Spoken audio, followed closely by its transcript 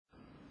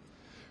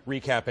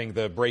Recapping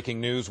the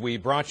breaking news we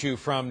brought you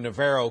from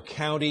Navarro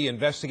County,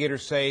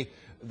 investigators say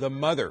the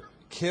mother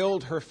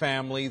killed her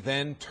family,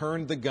 then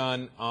turned the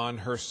gun on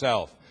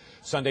herself.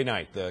 Sunday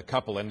night, the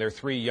couple and their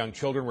 3 young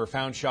children were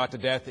found shot to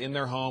death in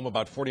their home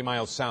about 40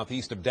 miles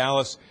southeast of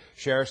Dallas.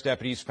 Sheriff's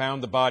deputies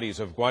found the bodies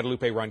of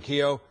Guadalupe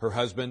Ronquillo, her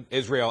husband,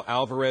 Israel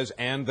Alvarez,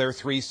 and their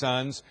 3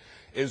 sons.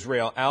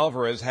 Israel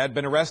Alvarez had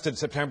been arrested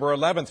September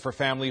 11th for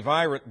family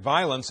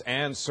violence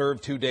and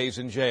served 2 days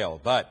in jail.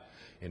 But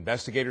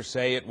investigators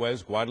say it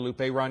was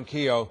Guadalupe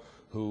Ronquillo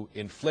who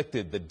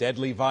inflicted the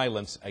deadly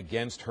violence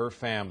against her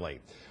family.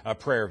 A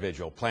prayer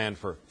vigil planned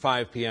for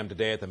 5 p.m.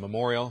 today at the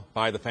memorial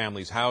by the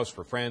family's house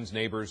for friends,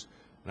 neighbors,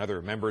 and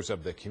other members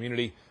of the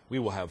community. We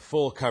will have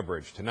full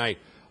coverage tonight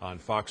on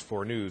Fox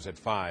 4 News at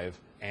 5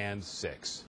 and 6.